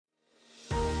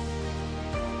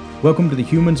Welcome to the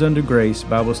Humans Under Grace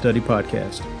Bible Study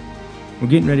Podcast. We're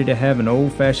getting ready to have an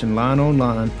old-fashioned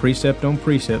line-on-line,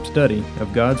 precept-on-precept study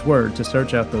of God's Word to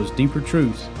search out those deeper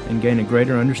truths and gain a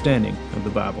greater understanding of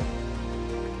the Bible.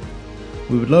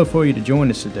 We would love for you to join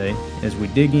us today as we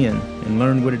dig in and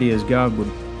learn what it is God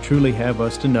would truly have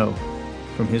us to know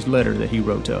from His letter that He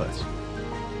wrote to us.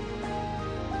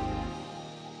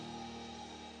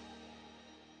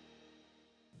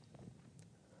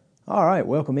 All right,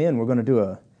 welcome in. We're going to do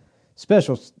a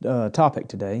special topic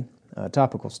today, a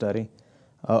topical study,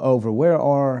 over where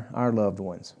are our loved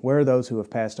ones? Where are those who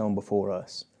have passed on before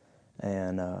us?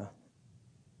 And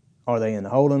are they in the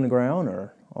hole in the ground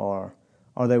or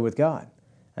are they with God?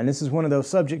 And this is one of those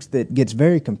subjects that gets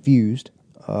very confused.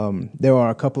 There are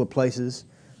a couple of places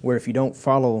where if you don't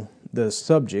follow the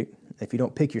subject, if you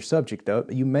don't pick your subject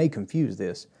up, you may confuse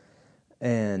this.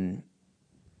 And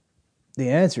the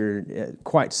answer,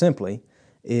 quite simply,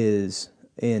 is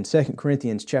in 2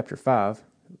 Corinthians chapter 5,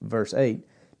 verse 8,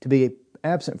 to be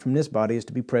absent from this body is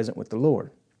to be present with the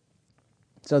Lord.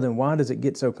 So then why does it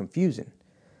get so confusing?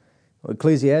 Well,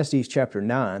 Ecclesiastes chapter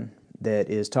 9, that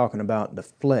is talking about the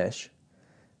flesh,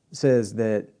 says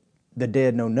that the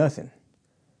dead know nothing.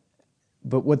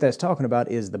 But what that's talking about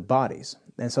is the bodies.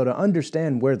 And so to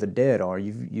understand where the dead are,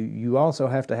 you also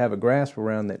have to have a grasp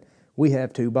around that we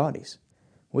have two bodies.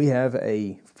 We have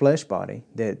a flesh body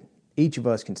that each of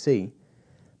us can see,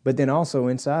 but then also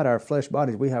inside our flesh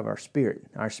bodies we have our spirit,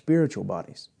 our spiritual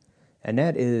bodies. And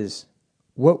that is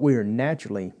what we are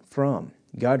naturally from.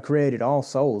 God created all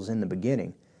souls in the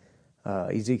beginning,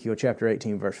 Ezekiel chapter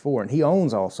 18, verse 4, and He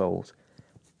owns all souls.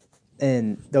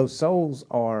 And those souls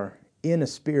are in a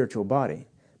spiritual body,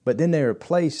 but then they are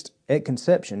placed at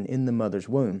conception in the mother's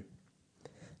womb.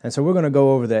 And so we're going to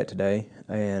go over that today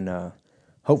and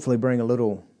hopefully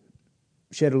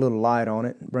shed a little light on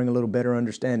it, bring a little better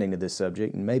understanding to this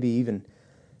subject, and maybe even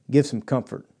give some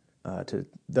comfort to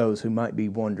those who might be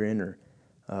wondering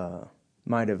or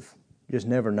might have just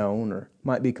never known or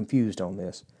might be confused on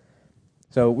this.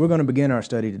 So we're going to begin our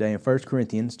study today in 1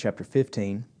 Corinthians chapter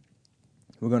 15.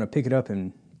 We're going to pick it up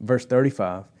in verse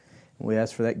 35. We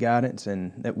ask for that guidance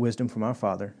and that wisdom from our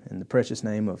Father in the precious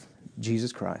name of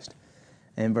Jesus Christ.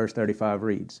 And verse 35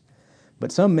 reads,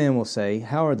 "But some men will say,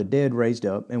 how are the dead raised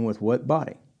up, and with what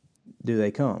body do they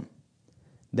come?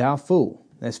 Thou fool."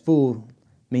 That's fool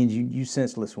means you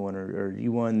senseless one, or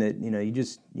you one that,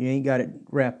 you ain't got it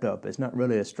wrapped up. It's not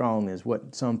really as strong as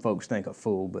what some folks think a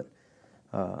fool, but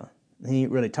he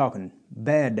ain't really talking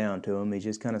bad down to him. He's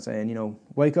just kind of saying,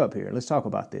 wake up here. Let's talk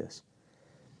about this.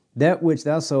 "That which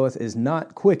thou sowest is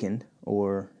not quickened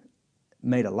or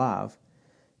made alive,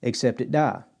 except it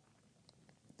die.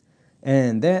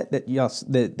 And that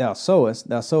thou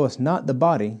sowest not the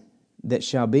body that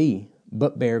shall be,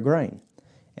 but bare grain,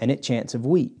 and it chance of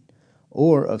wheat,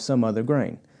 or of some other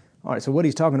grain." All right, so what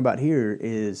he's talking about here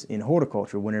is in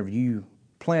horticulture, whenever you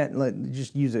plant,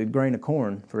 just use a grain of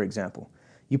corn, for example.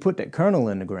 You put that kernel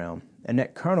in the ground, and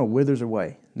that kernel withers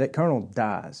away. That kernel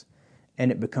dies,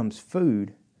 and it becomes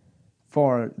food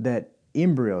for that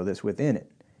embryo that's within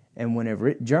it. And whenever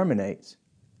it germinates,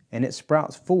 and it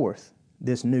sprouts forth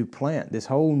this new plant, this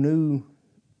whole new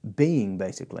being,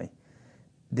 basically,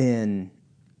 then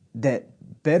that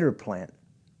better plant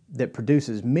that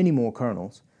produces many more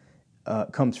kernels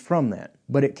comes from that.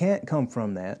 But it can't come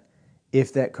from that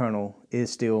if that kernel is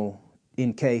still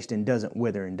encased and doesn't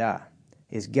wither and die.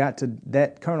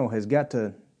 That kernel has got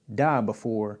to die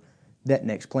before that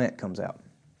next plant comes out.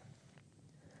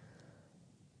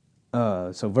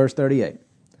 So verse 38,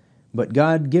 "But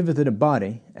God giveth it a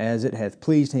body as it hath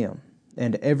pleased Him,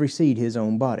 and to every seed his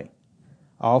own body.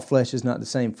 All flesh is not the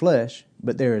same flesh,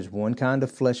 but there is one kind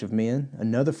of flesh of men,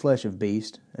 another flesh of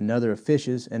beasts, another of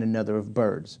fishes, and another of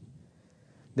birds."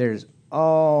 There's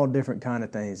all different kind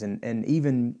of things, and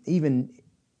even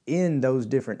in those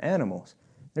different animals,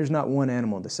 there's not one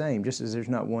animal the same, just as there's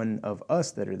not one of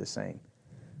us that are the same.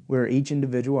 We're each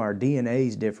individual, our DNA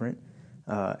is different,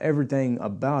 everything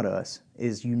about us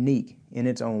is unique in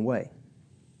its own way.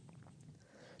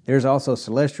 There's also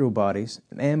celestial bodies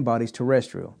and bodies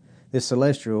terrestrial. This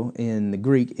celestial in the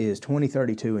Greek is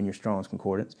 2032 in your Strong's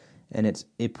Concordance, and it's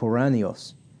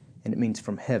epuranios, and it means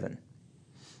from heaven.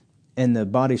 And the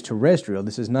bodies terrestrial,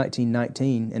 this is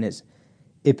 1919, and it's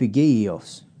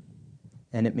epigeios,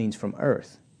 and it means from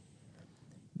earth.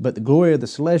 But the glory of the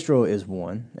celestial is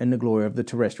one, and the glory of the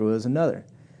terrestrial is another.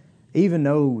 Even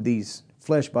though these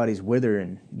flesh bodies wither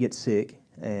and get sick,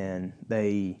 and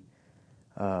they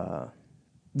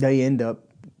end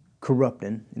up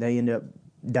corrupting, they end up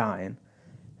dying,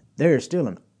 there is still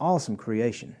an awesome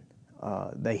creation.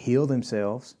 They heal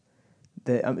themselves.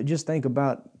 Just think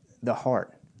about the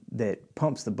heart that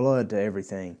pumps the blood to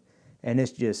everything. And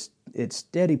it's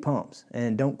steady pumps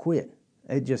and don't quit.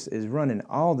 It just is running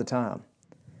all the time.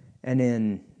 And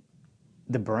then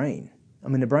the brain. I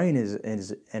mean, the brain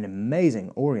is an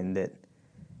amazing organ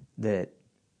that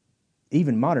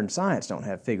even modern science don't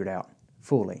have figured out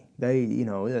fully.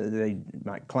 They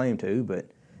might claim to,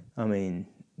 but I mean,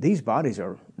 these bodies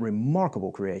are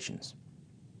remarkable creations.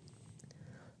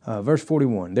 Verse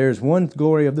 41, there is one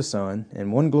glory of the sun,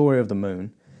 and one glory of the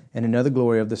moon, and another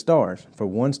glory of the stars, for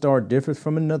one star differeth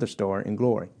from another star in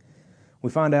glory. We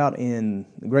find out in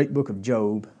the great book of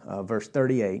Job, verse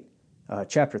 38,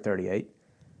 chapter 38,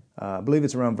 I believe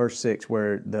it's around verse 6,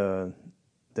 where the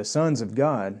sons of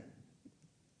God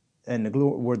and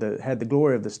had the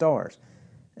glory of the stars,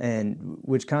 and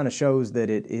which kind of shows that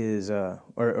it is,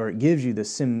 or it gives you the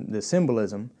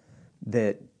symbolism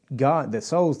that God, the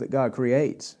souls that God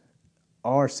creates,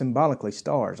 are symbolically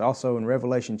stars. Also in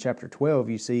Revelation chapter 12,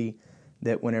 you see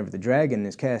that whenever the dragon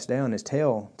is cast down, his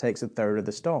tail takes a third of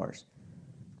the stars.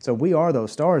 So we are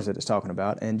those stars that it's talking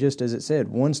about, and just as it said,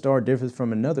 one star differs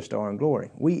from another star in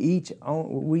glory. We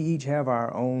each have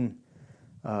our own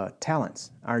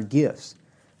talents, our gifts.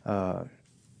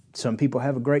 Some people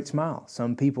have a great smile.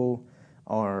 Some people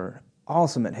are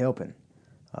awesome at helping.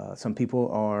 Some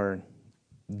people are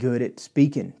good at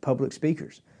speaking, public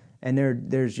speakers. And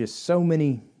there's just so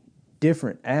many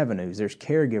different avenues. There's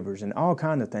caregivers and all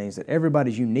kinds of things that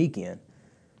everybody's unique in.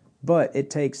 But it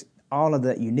takes all of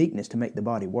that uniqueness to make the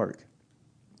body work.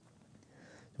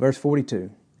 Verse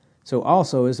 42, so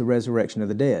also is the resurrection of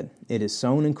the dead. It is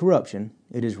sown in corruption,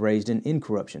 it is raised in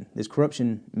incorruption. This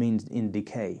corruption means in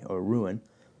decay or ruin,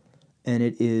 and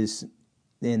it is,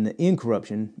 in the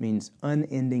incorruption means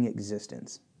unending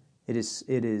existence. It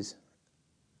is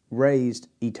raised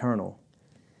eternal.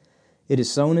 It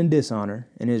is sown in dishonor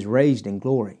and is raised in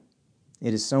glory.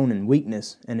 It is sown in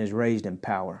weakness and is raised in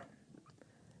power.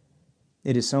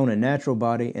 It is sown a natural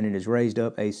body, and it is raised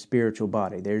up a spiritual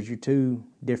body. There's your two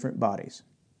different bodies.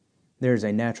 There is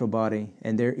a natural body,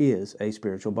 and there is a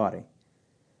spiritual body.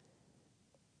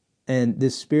 And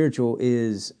this spiritual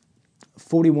is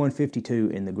 4152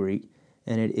 in the Greek,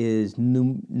 and it is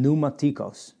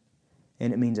pneumatikos,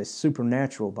 and it means a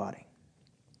supernatural body.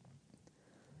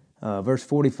 Verse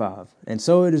 45, and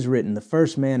so it is written, the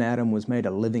first man, Adam, was made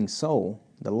a living soul.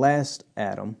 The last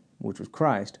Adam, which was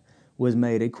Christ, was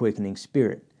made a quickening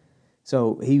spirit.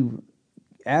 So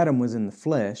Adam was in the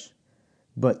flesh,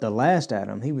 but the last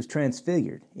Adam, he was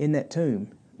transfigured in that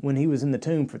tomb. When he was in the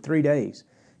tomb for 3 days,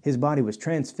 his body was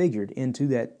transfigured into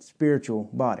that spiritual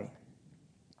body.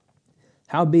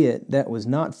 Howbeit, that was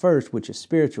not first which is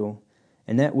spiritual,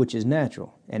 and that which is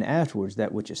natural, and afterwards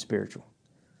that which is spiritual.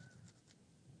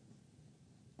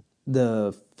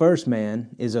 The first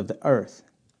man is of the earth.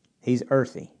 He's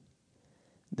earthy.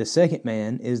 The second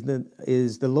man is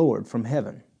the Lord from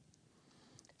heaven.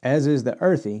 As is the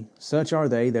earthy, such are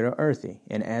they that are earthy,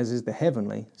 and as is the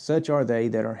heavenly, such are they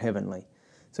that are heavenly.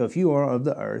 So if you are of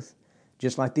the earth,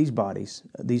 just like these bodies,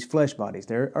 these flesh bodies,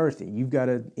 they're earthy. You've got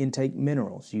to intake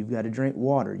minerals. You've got to drink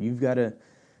water. You've got to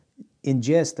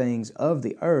ingest things of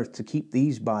the earth to keep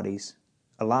these bodies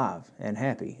alive and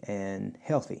happy and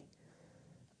healthy.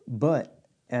 But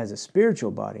as a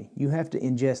spiritual body, you have to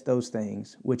ingest those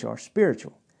things which are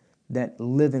spiritual, that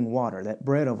living water, that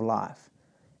bread of life.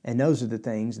 And those are the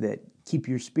things that keep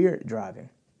your spirit driving.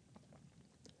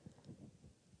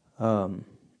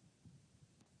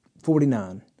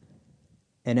 49,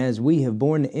 and as we have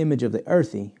borne the image of the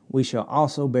earthy, we shall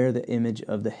also bear the image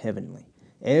of the heavenly.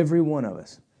 Every one of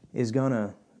us is going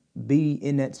to be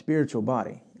in that spiritual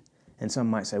body. And some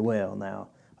might say, well, now,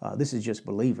 this is just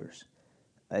believers.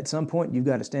 At some point, you've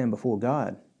got to stand before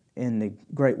God in the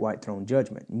great white throne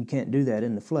judgment. You can't do that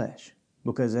in the flesh,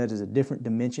 because that is a different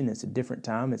dimension. It's a different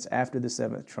time. It's after the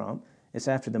seventh trump. It's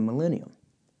after the millennium.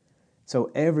 So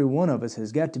every one of us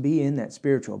has got to be in that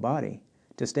spiritual body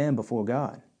to stand before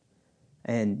God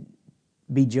and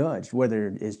be judged, whether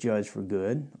it is judged for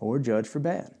good or judged for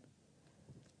bad.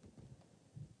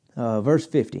 Verse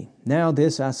 50, now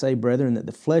this I say, brethren, that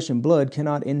the flesh and blood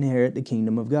cannot inherit the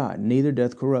kingdom of God, neither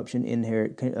doth corruption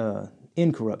inherit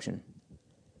incorruption.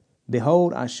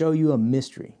 Behold, I show you a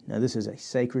mystery. Now this is a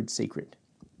sacred secret.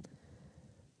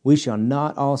 We shall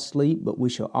not all sleep, but we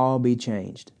shall all be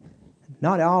changed.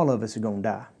 Not all of us are going to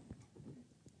die.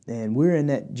 And we're in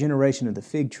that generation of the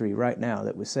fig tree right now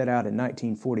that was set out in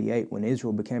 1948 when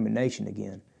Israel became a nation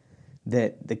again,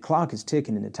 that the clock is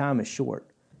ticking and the time is short,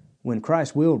 when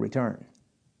Christ will return.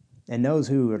 And those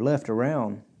who are left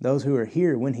around, those who are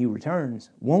here when He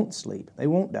returns, won't sleep. They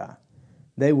won't die.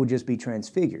 They will just be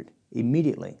transfigured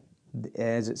immediately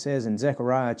as it says in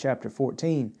Zechariah chapter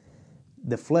 14,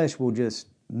 the flesh will just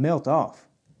melt off,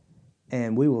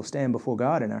 and we will stand before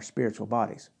God in our spiritual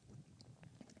bodies.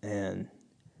 And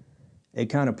it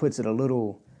kind of puts it a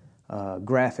little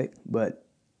graphic, but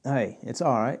hey, it's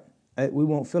all right. We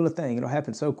won't feel a thing. It'll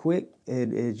happen so quick,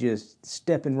 it's just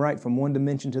stepping right from one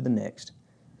dimension to the next.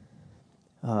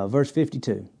 Verse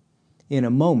 52, in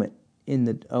a moment in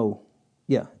the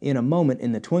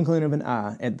twinkling of an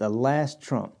eye, at the last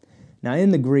trump. Now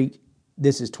in the Greek,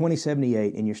 this is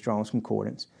 2078 in your Strong's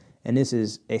Concordance, and this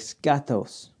is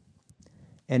eschatos,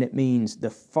 and it means the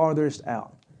farthest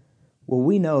out. Well,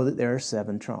 we know that there are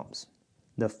 7 trumps.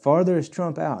 The farthest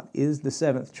trump out is the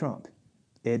 7th trump.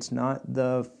 It's not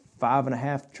the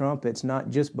 5.5 trump. It's not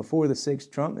just before the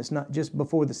 6th trump. It's not just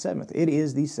before the 7th. It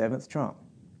is the 7th trump.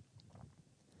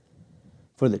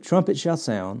 For the trumpet shall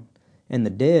sound, and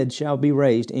the dead shall be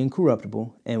raised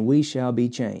incorruptible, and we shall be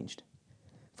changed.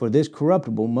 For this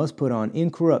corruptible must put on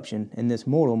incorruption, and this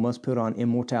mortal must put on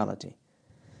immortality.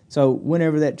 So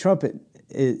whenever that trumpet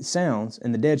sounds,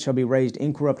 and the dead shall be raised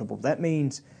incorruptible, that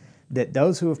means that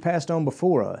those who have passed on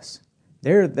before us,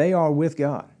 they are with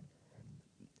God.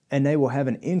 And they will have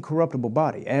an incorruptible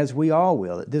body, as we all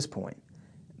will at this point,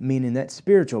 meaning that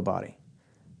spiritual body.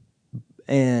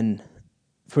 And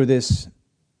for this,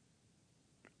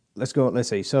 let's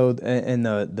see. So, and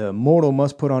the mortal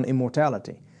must put on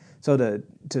immortality. So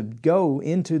to go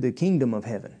into the kingdom of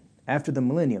heaven after the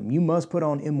millennium, you must put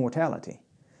on immortality.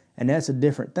 And that's a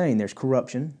different thing. There's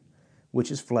corruption, which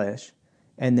is flesh,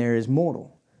 and there is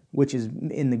mortal, which is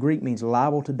in the Greek means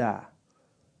liable to die.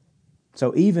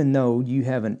 So even though you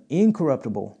have an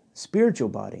incorruptible spiritual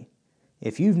body,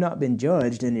 if you've not been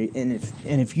judged and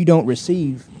if you don't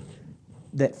receive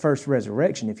that first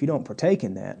resurrection, if you don't partake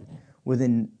in that, well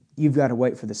then you've got to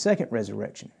wait for the second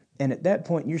resurrection. And at that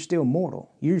point, you're still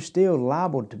mortal. You're still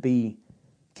liable to be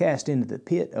cast into the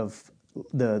pit of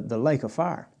the lake of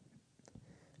fire.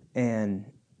 And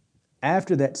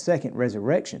after that second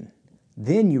resurrection,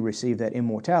 then you receive that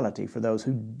immortality for those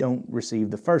who don't receive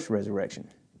the first resurrection.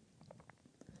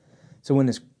 So when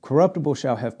this corruptible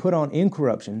shall have put on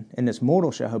incorruption, and this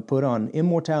mortal shall have put on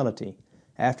immortality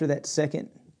after that second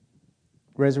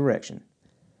resurrection,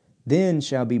 then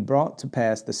shall be brought to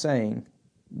pass the saying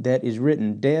that is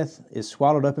written, death is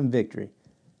swallowed up in victory.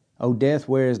 O death,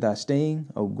 where is thy sting?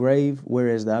 O grave, where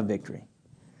is thy victory?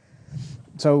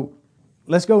 So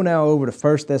let's go now over to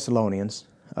 1 Thessalonians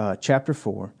chapter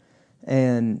 4,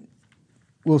 and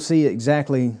we'll see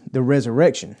exactly the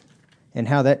resurrection and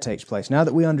how that takes place. Now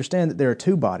that we understand that there are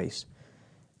 2 bodies,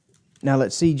 now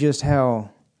let's see just how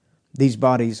these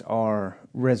bodies are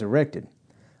resurrected.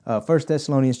 1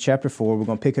 Thessalonians chapter 4, we're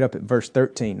going to pick it up at verse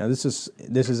 13. Now this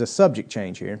is a subject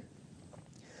change here.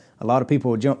 A lot of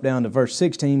people will jump down to verse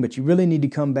 16, but you really need to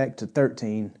come back to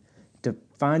 13 to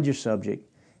find your subject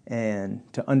and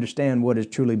to understand what is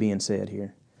truly being said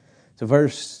here. So 1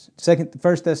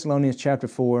 Thessalonians chapter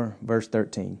 4, verse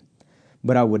 13.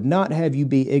 But I would not have you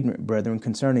be ignorant, brethren,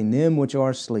 concerning them which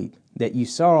are asleep, that ye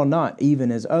sorrow not,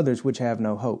 even as others which have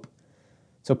no hope.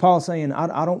 So Paul's saying,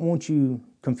 I don't want you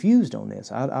confused on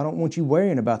this. I don't want you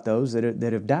worrying about those that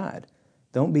have died.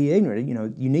 Don't be ignorant.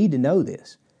 You need to know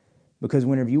this. Because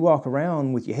whenever you walk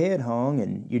around with your head hung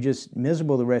and you're just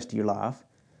miserable the rest of your life,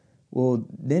 well,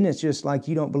 then it's just like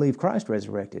you don't believe Christ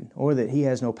resurrected or that he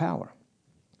has no power.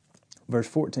 Verse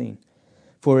 14.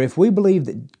 For if we believe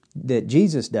that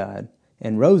Jesus died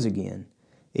and rose again,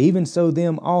 even so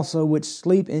them also which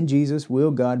sleep in Jesus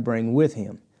will God bring with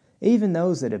him. Even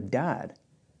those that have died,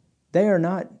 they are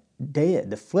not dead.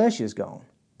 The flesh is gone,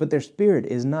 but their spirit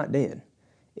is not dead.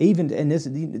 And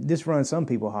this runs some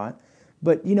people hot,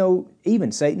 but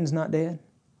even Satan's not dead.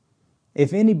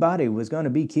 If anybody was going to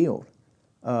be killed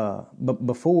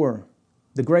before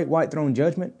the great white throne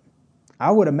judgment,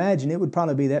 I would imagine it would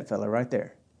probably be that fella right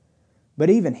there. But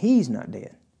even he's not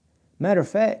dead. Matter of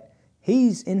fact,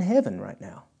 he's in heaven right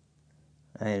now.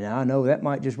 And I know that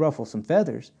might just ruffle some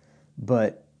feathers,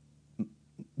 but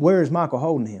where is Michael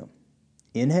holding him?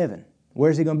 In heaven.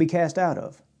 Where's he going to be cast out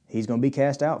of? He's going to be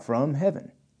cast out from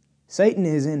heaven. Satan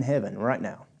is in heaven right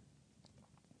now.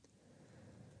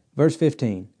 Verse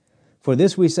 15. For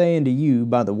this we say unto you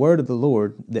by the word of the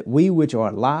Lord, that we which are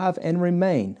alive and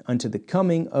remain unto the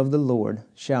coming of the Lord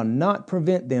shall not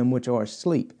prevent them which are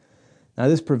asleep. Now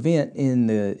this prevent in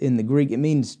the Greek, it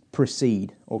means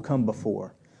precede or come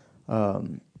before.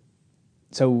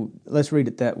 So let's read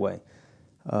it that way.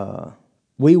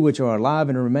 We which are alive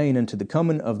and remain unto the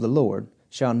coming of the Lord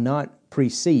shall not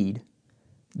precede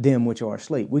them which are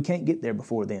asleep. We can't get there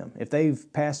before them. If they've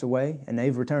passed away and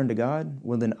they've returned to God,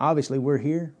 well then obviously we're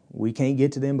here. We can't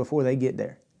get to them before they get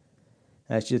there.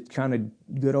 That's just kind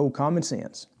of good old common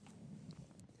sense.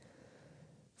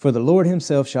 For the Lord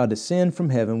himself shall descend from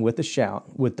heaven with a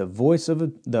shout, with the voice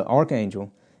of the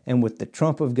archangel, and with the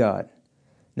trump of God.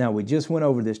 Now, we just went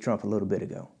over this trump a little bit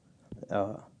ago.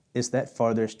 It's that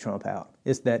farthest trump out.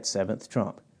 It's that seventh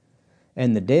trump.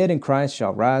 And the dead in Christ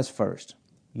shall rise first.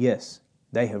 Yes,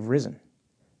 they have risen.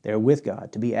 They're with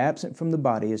God. To be absent from the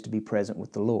body is to be present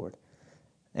with the Lord.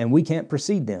 And we can't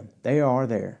precede them. They are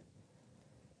there.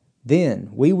 Then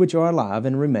we which are alive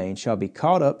and remain shall be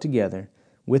caught up together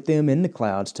with them in the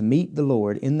clouds to meet the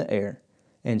Lord in the air,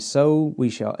 and so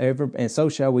shall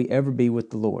we ever be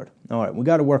with the Lord. All right, we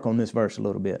got to work on this verse a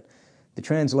little bit. The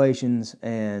translations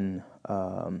and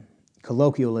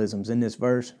colloquialisms in this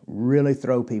verse really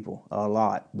throw people a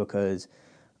lot because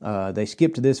they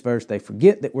skip to this verse, they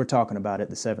forget that we're talking about it,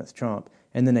 the seventh trump,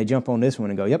 and then they jump on this one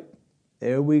and go, yep,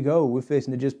 there we go. We're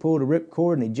fixing to just pull the rip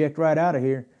cord and eject right out of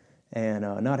here and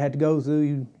not have to go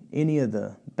through any of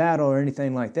the battle or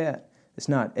anything like that. It's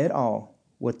not at all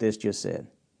what this just said.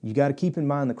 You got to keep in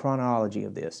mind the chronology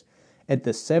of this. At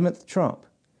the seventh trump,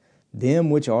 them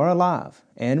which are alive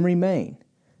and remain,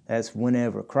 that's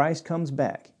whenever Christ comes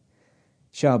back,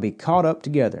 shall be caught up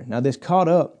together. Now this caught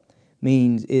up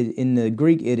means, in the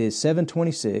Greek it is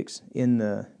 726 in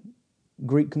the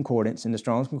Greek concordance, in the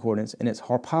Strong's concordance, and it's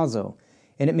harpazo,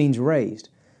 and it means raised.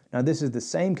 Now this is the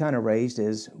same kind of raised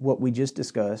as what we just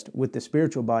discussed with the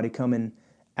spiritual body coming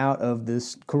out of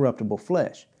this corruptible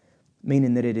flesh,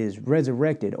 meaning that it is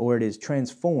resurrected or it is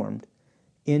transformed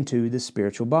into the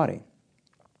spiritual body.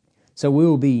 So we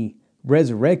will be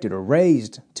resurrected or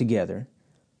raised together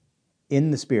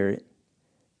in the Spirit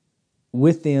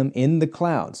with them in the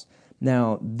clouds.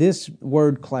 Now, this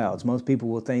word clouds, most people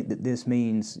will think that this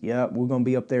means, yeah, we're going to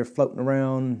be up there floating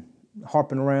around,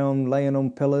 harping around, laying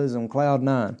on pillows on cloud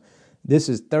 9. This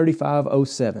is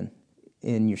 3507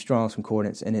 in your Strong's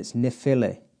Concordance, and it's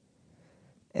nephele.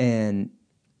 And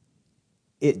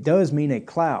it does mean a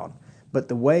cloud, but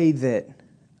the way that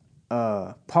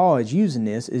Paul is using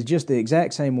this is just the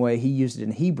exact same way he used it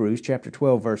in Hebrews chapter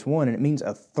 12, verse 1, and it means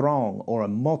a throng or a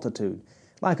multitude,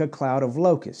 like a cloud of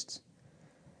locusts.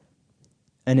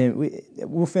 And then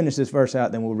we'll finish this verse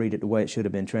out, then we'll read it the way it should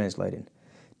have been translated.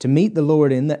 To meet the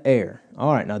Lord in the air.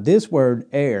 All right, now this word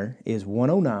air is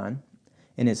 109,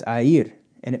 and it's air,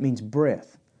 and it means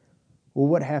breath. Well,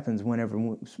 what happens whenever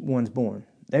one's born?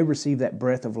 They receive that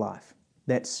breath of life.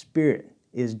 That spirit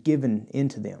is given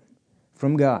into them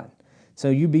from God. So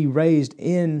you be raised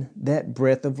in that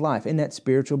breath of life, in that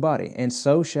spiritual body. And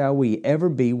so shall we ever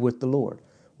be with the Lord.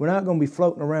 We're not going to be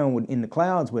floating around in the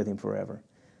clouds with Him forever.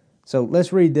 So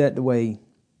let's read that the way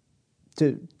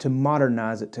to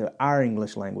modernize it to our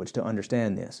English language to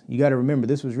understand this. You got to remember,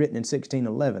 this was written in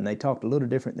 1611. They talked a little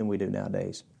different than we do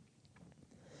nowadays.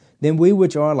 Then we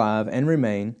which are alive and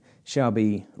remain shall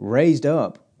be raised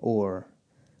up or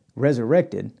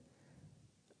resurrected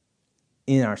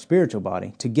in our spiritual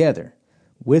body together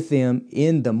with them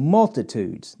in the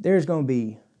multitudes. There's going to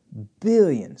be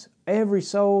billions. Every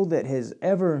soul that has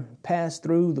ever passed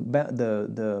through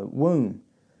the womb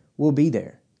will be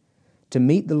there to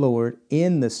meet the Lord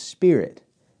in the Spirit.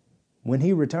 When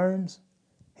He returns,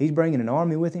 He's bringing an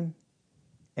army with Him,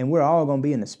 and we're all going to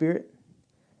be in the Spirit,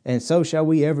 and so shall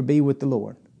we ever be with the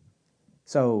Lord.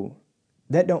 So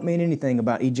that don't mean anything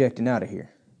about ejecting out of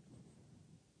here.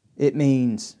 It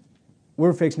means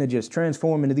we're fixing to just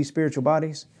transform into these spiritual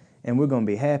bodies, and we're going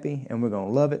to be happy, and we're going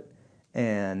to love it,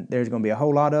 and there's going to be a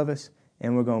whole lot of us,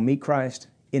 and we're going to meet Christ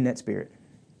in that Spirit.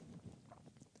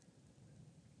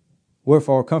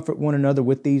 Wherefore, comfort one another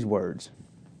with these words.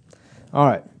 All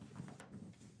right.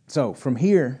 So from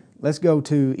here, let's go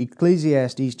to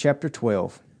Ecclesiastes chapter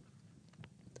 12.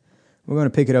 We're going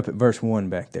to pick it up at verse 1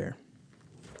 back there.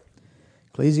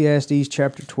 Ecclesiastes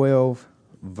chapter 12,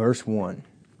 verse 1.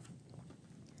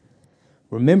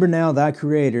 Remember now thy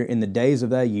Creator in the days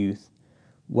of thy youth,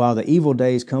 while the evil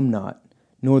days come not,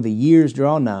 nor the years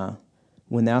draw nigh,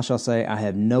 when thou shalt say, I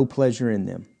have no pleasure in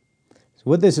them. So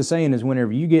what this is saying is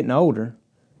whenever you're getting older,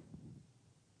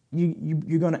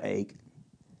 you're going to ache.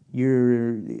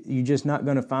 You're just not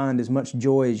going to find as much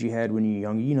joy as you had when you were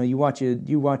younger. You know, you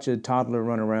watch a toddler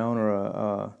run around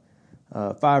or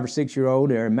a 5 or 6 year old.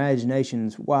 Their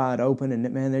imagination's wide open, and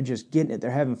man, they're just getting it.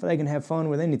 They can have fun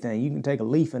with anything. You can take a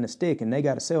leaf and a stick, and they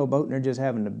got a sailboat, and they're just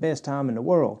having the best time in the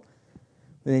world.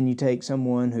 But then you take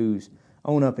someone who's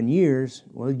on up in years,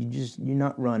 well, you're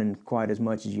not running quite as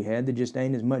much as you had. There just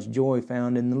ain't as much joy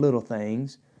found in the little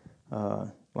things,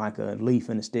 like a leaf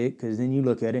and a stick, because then you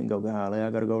look at it and go, golly, I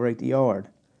got to go rake the yard.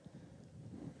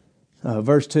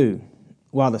 Verse 2,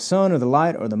 while the sun or the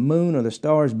light or the moon or the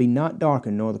stars be not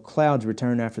darkened, nor the clouds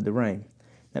return after the rain.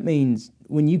 That means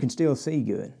when you can still see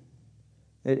good,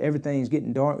 that everything's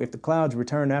getting dark. If the clouds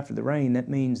return after the rain, that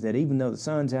means that even though the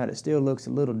sun's out, it still looks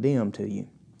a little dim to you.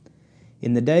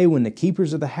 In the day when the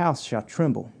keepers of the house shall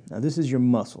tremble, now this is your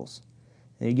muscles,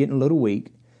 and you're getting a little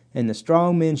weak, and the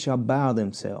strong men shall bow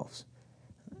themselves,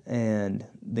 and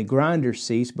the grinders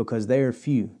cease because they are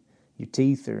few. Your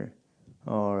teeth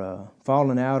are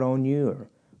falling out on you,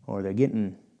 or they're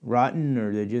getting rotten,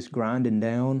 or they're just grinding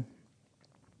down.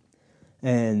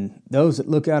 And those that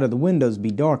look out of the windows be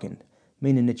darkened,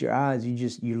 meaning that your eyes,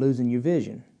 you're losing your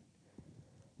vision.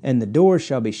 And the doors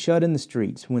shall be shut in the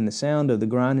streets when the sound of the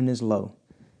grinding is low.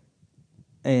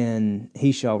 And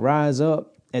he shall rise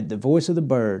up at the voice of the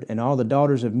bird, and all the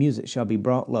daughters of music shall be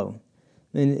brought low.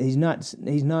 And he's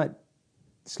not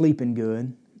sleeping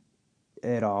good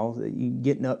at all. You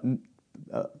getting up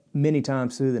many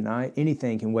times through the night.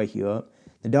 Anything can wake you up.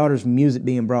 The daughters of music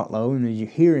being brought low, and your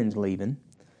hearing's leaving.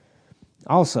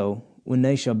 Also, when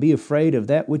they shall be afraid of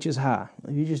that which is high.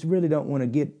 You just really don't want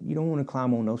to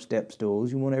climb on those step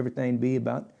stools. You want everything to be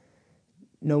about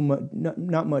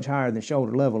not much higher than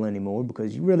shoulder level anymore,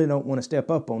 because you really don't want to step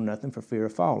up on nothing for fear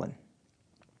of falling.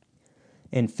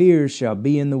 And fears shall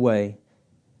be in the way,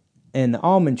 and the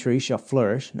almond tree shall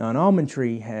flourish. Now, an almond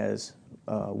tree has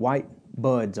white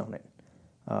buds on it,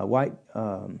 white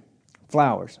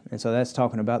flowers, and so that's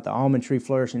talking about the almond tree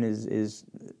flourishing. Is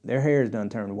their hair is done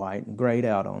turned white and grayed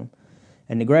out on them.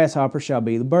 And the grasshopper shall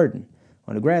be the burden.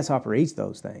 Well, the grasshopper eats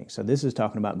those things, so this is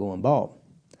talking about going bald.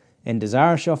 And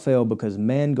desire shall fail, because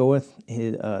man goeth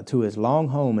to his long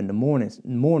home, and the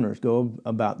mourners go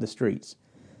about the streets.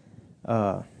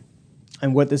 And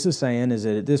what this is saying is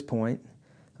that at this point,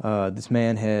 this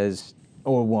man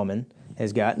or woman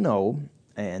has gotten old,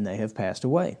 and they have passed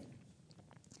away.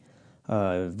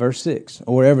 Verse 6,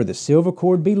 or ever the silver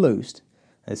cord be loosed,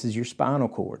 this is your spinal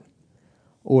cord,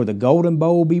 or the golden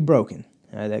bowl be broken,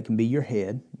 that can be your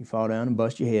head, you fall down and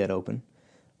bust your head open,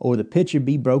 or the pitcher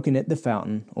be broken at the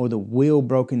fountain, or the wheel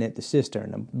broken at the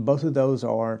cistern. Now, both of those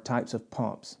are types of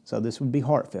pumps, so this would be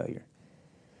heart failure.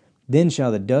 Then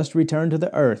shall the dust return to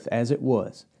the earth as it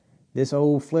was. This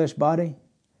old flesh body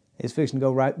is fixing to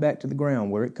go right back to the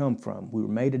ground where it come from. We were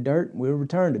made of dirt, we will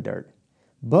return to dirt.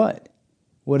 But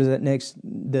what does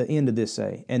the end of this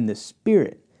say? And the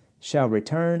spirit shall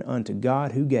return unto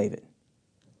God who gave it.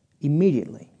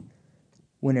 Immediately,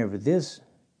 whenever this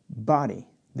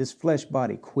flesh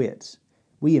body quits,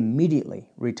 we immediately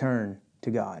return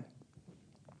to God.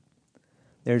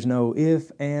 There's no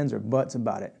ifs, ands, or buts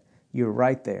about it. You're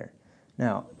right there.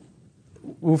 Now,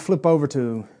 we'll flip over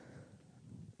to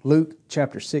Luke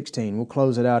chapter 16. We'll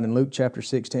close it out in Luke chapter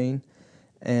 16.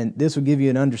 And this will give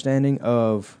you an understanding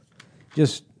of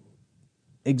just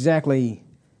exactly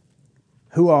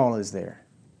who all is there.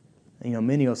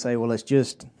 Many will say,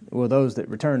 those that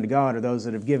return to God are those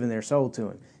that have given their soul to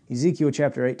Him. Ezekiel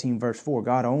chapter 18, verse 4,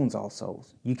 God owns all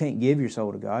souls. You can't give your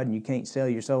soul to God, and you can't sell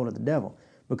your soul to the devil,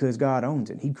 because God owns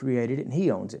it. He created it, and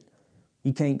He owns it.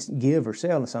 You can't give or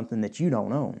sell something that you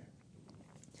don't own.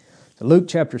 So Luke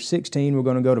chapter 16, we're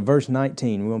going to go to verse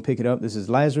 19. We're going to pick it up. This is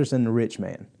Lazarus and the rich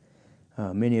man.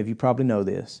 Many of you probably know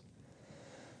this.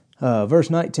 Verse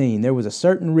 19, there was a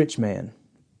certain rich man,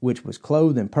 which was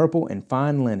clothed in purple and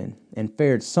fine linen, and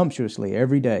fared sumptuously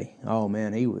every day. Oh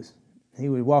man, he was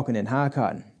walking in high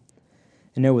cotton.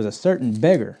 And there was a certain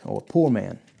beggar, or poor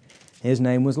man. His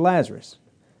name was Lazarus,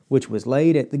 which was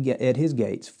laid at his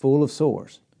gates, full of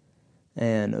sores.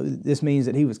 And this means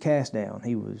that he was cast down.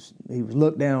 He was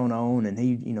looked down on, and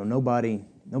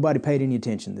nobody paid any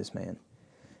attention to this man.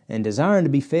 And desiring to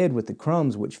be fed with the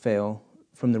crumbs which fell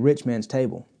from the rich man's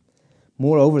table.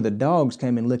 Moreover, the dogs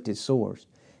came and licked his sores.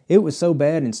 It was so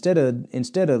bad, instead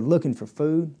of looking for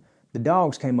food, the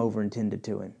dogs came over and tended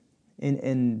to him.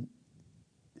 And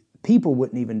people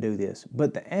wouldn't even do this,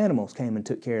 but the animals came and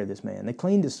took care of this man. They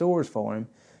cleaned his sores for him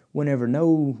whenever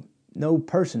no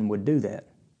person would do that.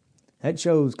 That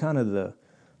shows kind of the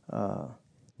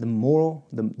morale,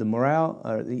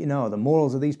 the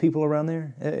morals of these people around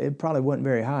there. It probably wasn't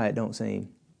very high, it don't seem.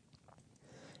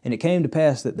 And it came to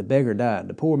pass that the beggar died,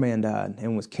 the poor man died,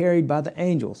 and was carried by the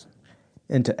angels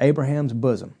into Abraham's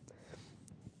bosom.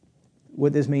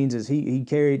 What this means is he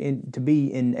carried to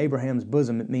be in Abraham's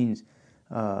bosom. It means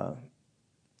kind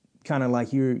of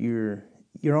like you're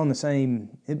on the same.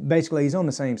 Basically, he's on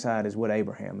the same side as what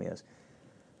Abraham is.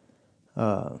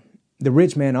 The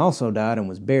rich man also died and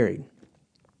was buried.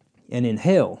 And in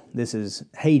hell, this is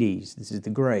Hades, this is the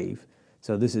grave.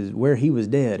 So this is where he was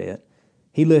dead at.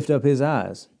 He lifted up his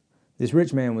eyes. This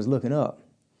rich man was looking up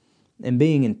and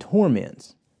being in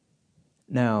torments.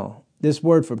 Now, this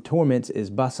word for torments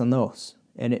is basanos,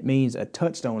 and it means a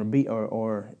touchstone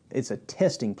or it's a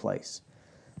testing place.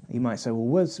 You might say,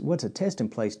 well, what's a testing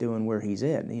place doing where he's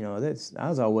at? I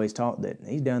was always taught that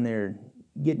he's down there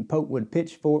getting poked with a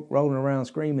pitchfork, rolling around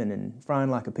screaming and frying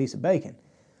like a piece of bacon.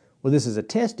 Well, this is a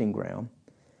testing ground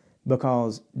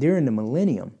because during the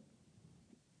millennium,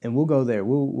 and we'll go there.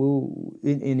 We'll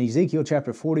in Ezekiel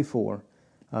chapter 44,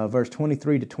 verse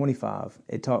 23 to 25,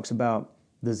 it talks about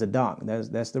the Zadok.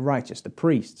 That's the righteous. The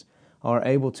priests are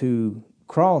able to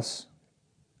cross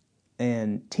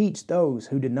and teach those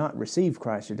who did not receive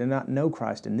Christ or did not know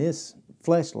Christ in this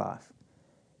flesh life,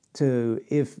 to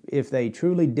if they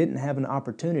truly didn't have an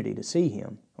opportunity to see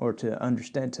Him or to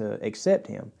understand, to accept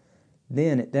Him,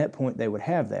 then at that point they would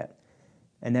have that.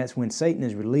 And that's when Satan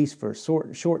is released for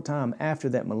a short time after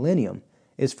that millennium,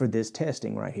 is for this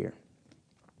testing right here.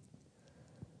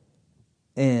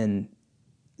 And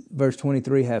verse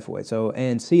 23 halfway. So,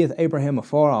 and seeth Abraham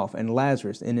afar off, and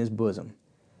Lazarus in his bosom.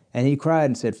 And he cried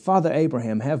and said, Father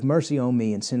Abraham, have mercy on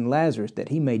me, and send Lazarus, that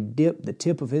he may dip the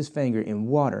tip of his finger in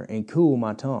water, and cool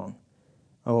my tongue,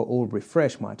 or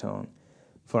refresh my tongue.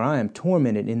 For I am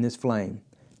tormented in this flame.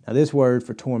 Now this word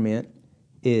for torment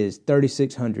is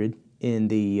 3600 in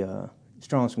the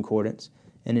Strong's Concordance,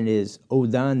 and it is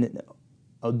aduneo,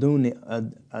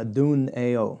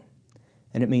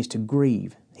 and it means to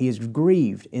grieve. He is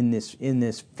grieved in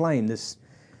this flame. This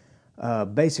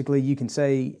basically, you can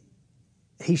say,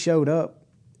 he showed up,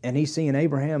 and he's seeing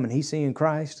Abraham, and he's seeing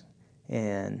Christ,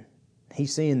 and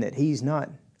he's seeing that he's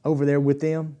not over there with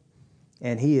them,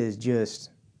 and he is just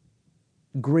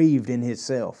grieved in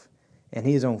himself, and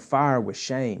he is on fire with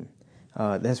shame.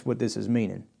 That's what this is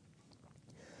meaning.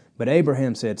 But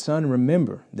Abraham said, Son,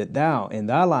 remember that thou in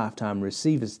thy lifetime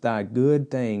receivest thy good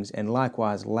things, and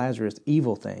likewise Lazarus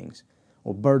evil things,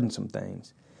 or burdensome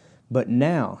things. But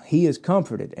now he is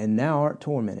comforted, and thou art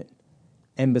tormented.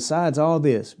 And besides all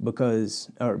this,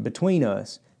 between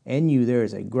us and you there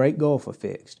is a great gulf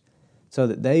affixed, so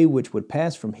that they which would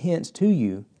pass from hence to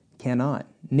you cannot,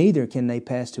 neither can they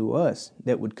pass to us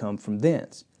that would come from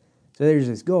thence. So there's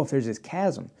this gulf, there's this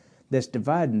chasm that's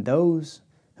dividing those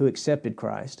who accepted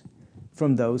Christ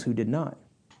from those who did not.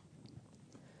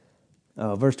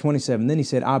 Verse 27, Then he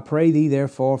said, I pray thee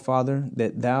therefore, Father,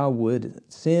 that thou would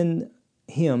send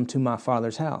him to my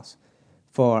father's house.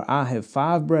 For I have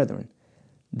 5 brethren,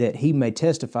 that he may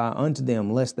testify unto them,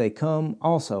 lest they come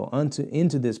also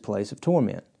into this place of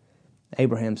torment.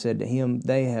 Abraham said to him,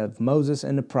 They have Moses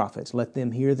and the prophets, let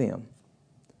them hear them.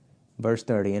 Verse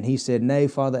 30, And he said, Nay,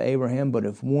 Father Abraham, but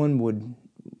if one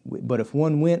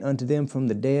went unto them from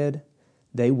the dead,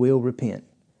 they will repent.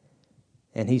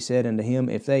 And he said unto him,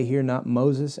 If they hear not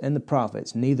Moses and the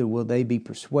prophets, neither will they be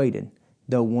persuaded,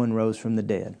 though one rose from the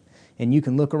dead. And you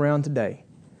can look around today,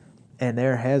 and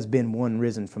there has been one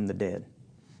risen from the dead.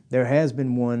 There has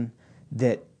been one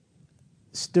that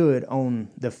stood on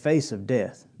the face of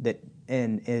death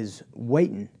and is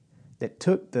waiting, that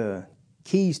took the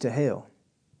keys to hell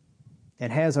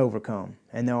and has overcome.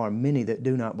 And there are many that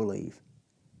do not believe.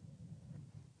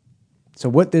 So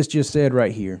what this just said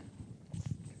right here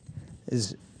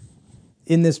is,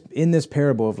 in this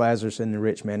parable of Lazarus and the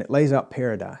rich man, it lays out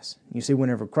paradise. You see,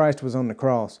 whenever Christ was on the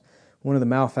cross, one of the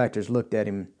malefactors looked at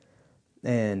him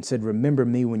and said, Remember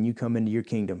me when you come into your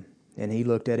kingdom. And he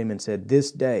looked at him and said,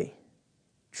 This day,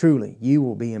 truly, you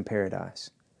will be in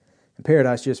paradise. And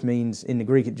paradise just means, in the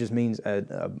Greek, it just means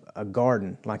a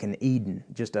garden, like an Eden,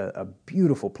 just a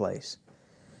beautiful place.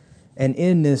 And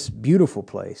in this beautiful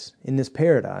place, in this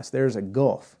paradise, there's a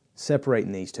gulf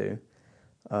separating these two,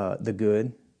 the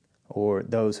good, or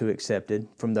those who accepted,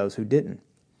 from those who didn't.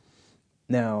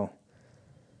 Now,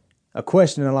 a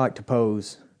question I like to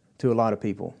pose to a lot of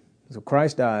people. So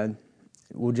Christ died,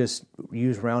 we'll just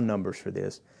use round numbers for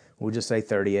this. We'll just say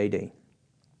 30 AD.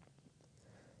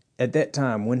 At that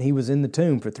time, when he was in the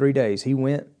tomb for 3 days, he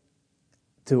went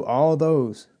to all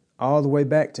those, all the way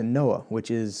back to Noah, which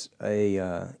is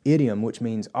a idiom which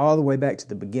means all the way back to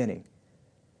the beginning.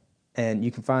 And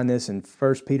you can find this in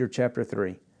 1 Peter chapter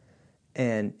 3.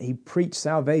 And he preached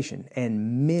salvation,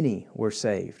 and many were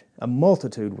saved. A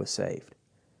multitude was saved.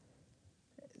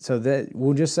 So that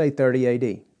we'll just say 30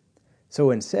 AD.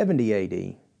 So in 70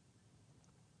 AD,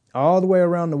 all the way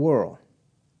around the world,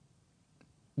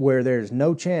 where there's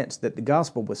no chance that the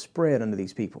gospel was spread unto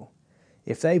these people,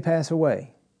 if they pass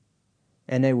away,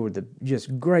 and they were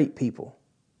just great people,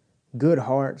 good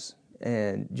hearts,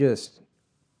 and just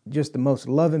the most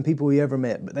loving people we ever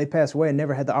met, but they passed away and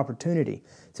never had the opportunity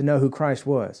to know who Christ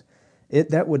was,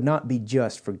 that would not be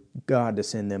just for God to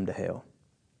send them to hell.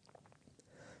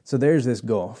 So there's this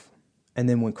gulf. And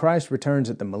then when Christ returns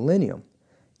at the millennium,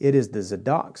 It is the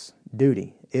Zadok's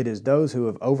duty. It is those who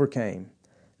have overcame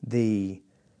the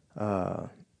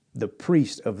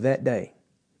priest of that day,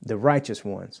 the righteous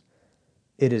ones.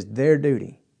 It is their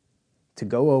duty to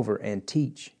go over and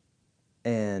teach.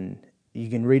 And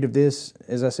you can read of this,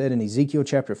 as I said, in Ezekiel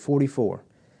chapter 44.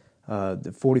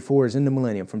 The 44 is in the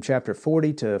millennium. From chapter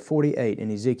 40 to 48 in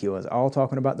Ezekiel is all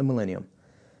talking about the millennium.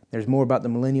 There's more about the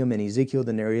millennium in Ezekiel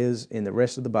than there is in the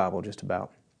rest of the Bible, just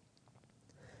about.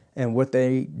 And what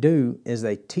they do is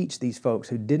they teach these folks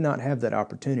who did not have that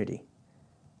opportunity,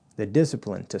 the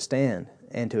discipline to stand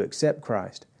and to accept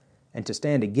Christ and to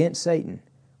stand against Satan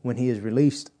when he is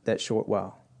released that short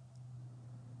while.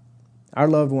 Our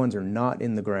loved ones are not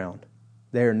in the ground.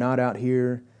 They are not out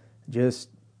here just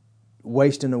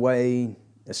wasting away,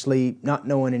 asleep, not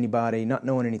knowing anybody, not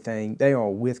knowing anything. They are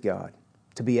with God.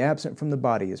 To be absent from the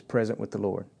body is present with the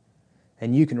Lord.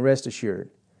 And you can rest assured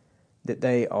that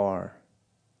they are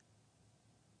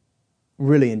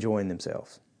really enjoying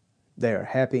themselves. They are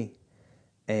happy,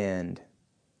 and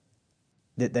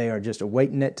that they are just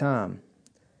awaiting that time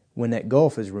when that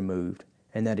gulf is removed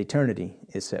and that eternity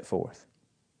is set forth.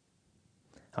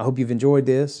 I hope you've enjoyed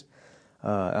this.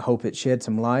 I hope it shed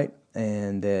some light,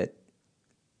 and that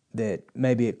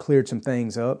maybe it cleared some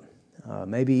things up,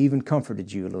 maybe even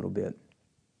comforted you a little bit.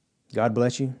 God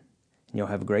bless you, and you'll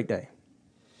have a great day.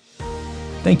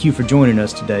 Thank you for joining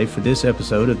us today for this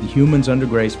episode of the Humans Under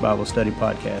Grace Bible Study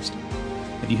Podcast.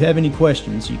 If you have any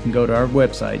questions, you can go to our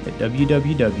website at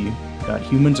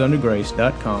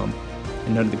www.humansundergrace.com,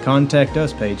 and under the Contact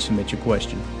Us page, submit your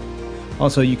question.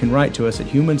 Also, you can write to us at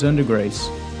Humans Under Grace,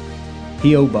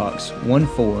 P.O. Box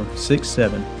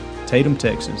 1467, Tatum,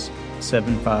 Texas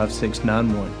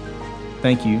 75691.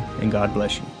 Thank you, and God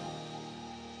bless you.